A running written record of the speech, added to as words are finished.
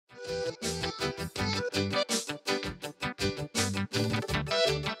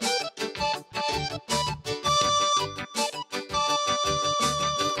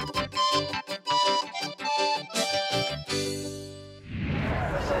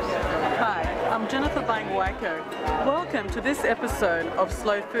Jennifer Baing-Waiko. Welcome to this episode of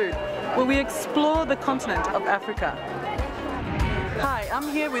Slow Food, where we explore the continent of Africa. Hi, I'm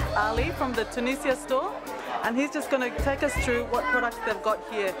here with Ali from the Tunisia store, and he's just going to take us through what products they've got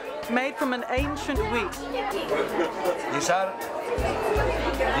here, made from an ancient wheat. These are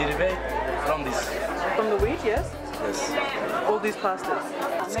derived from this. From the wheat, yes? Yes. All these pastas.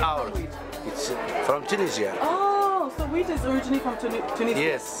 It's ours. It's from Tunisia. Oh, so wheat is originally from Tunisia?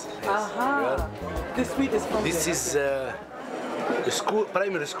 Yes. Aha. This wheat is from This there. is the school,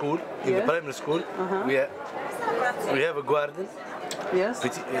 primary school. In the primary school, we have a garden. Yes.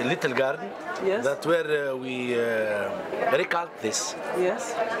 A little garden. Yes. That's where we record this.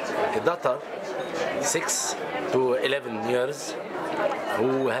 Yes. A daughter, 6 to 11 years,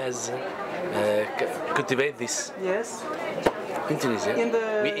 who has cultivated this. Yes. In Tunisia,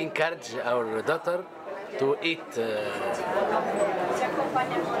 we encourage our daughter to eat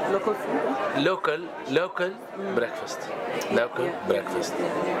Local food? local breakfast. Local breakfast.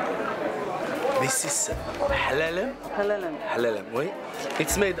 This is halalam. Halalam, oui.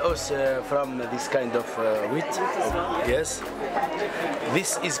 It's made also from this kind of wheat. Yes.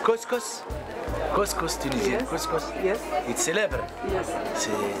 This is couscous. Couscous Tunisian. Yes. Couscous. Yes. It's celebre. Yes.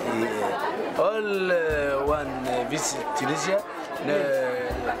 All one visit Tunisia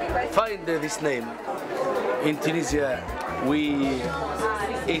find this name. In Tunisia, we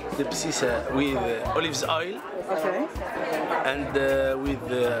eat the psisa with olive oil. Okay. And with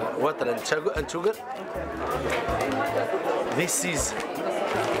water and sugar. Okay. This is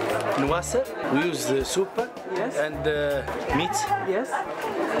nwasa. We use soup and meat. Yes.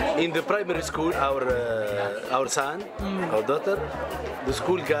 In the primary school, our son, our daughter, the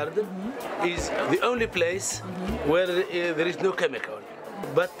school garden is the only place where there is no chemical.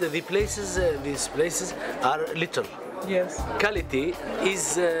 But these places are little. Yes. Quality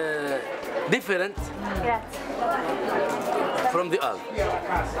is different from the other.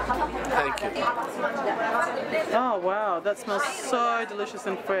 Thank you. Oh wow, that smells so delicious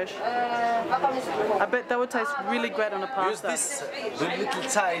and fresh. I bet that would taste really great on a pasta. Use this, the little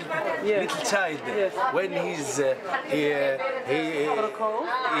child, Yes. when he's Got a cold?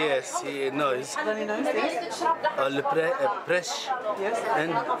 yes, he knows. Then he knows this? Fresh Yes.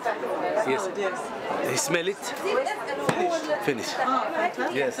 and yes, Yes. he smell it. Finish. Oh,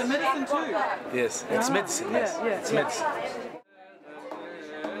 fantastic. Yes. It's a medicine too. Yes, it's medicine. Yes, it's medicine.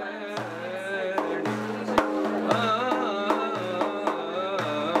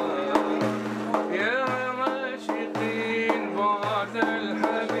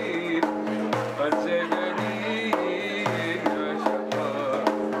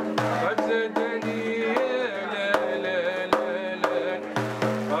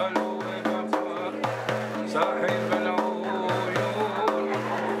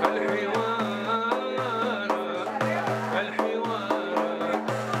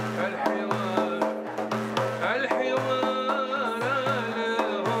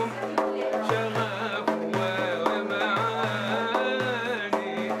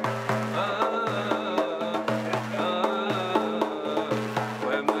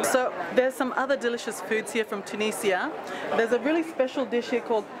 There's some other delicious foods here from Tunisia. There's a really special dish here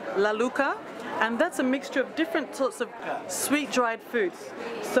called laluka, and that's a mixture of different sorts of sweet dried foods.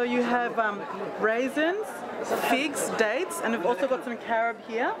 So you have raisins, figs, dates, and we've also got some carob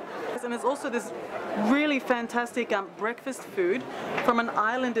here. And there's also this really fantastic breakfast food from an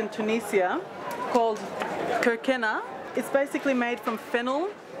island in Tunisia called kurkena. It's basically made from fennel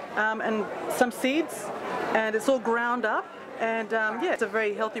and some seeds, and it's all ground up. And yeah, it's a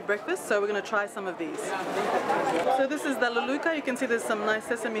very healthy breakfast, so we're going to try some of these. So this is the laluka. You can see there's some nice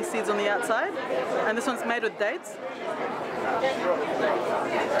sesame seeds on the outside, and this one's made with dates.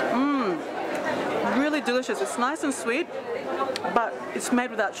 Really delicious. It's nice and sweet, but it's made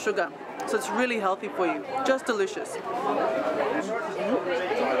without sugar, so it's really healthy for you. Just delicious.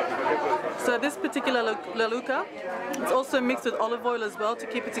 So this particular laluka, it's also mixed with olive oil as well to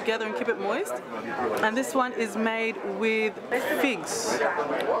keep it together and keep it moist. And this one is made with figs.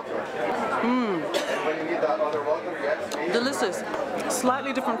 Delicious.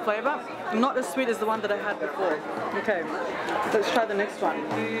 Slightly different flavor, not as sweet as the one that I had before. Okay, let's try the next one.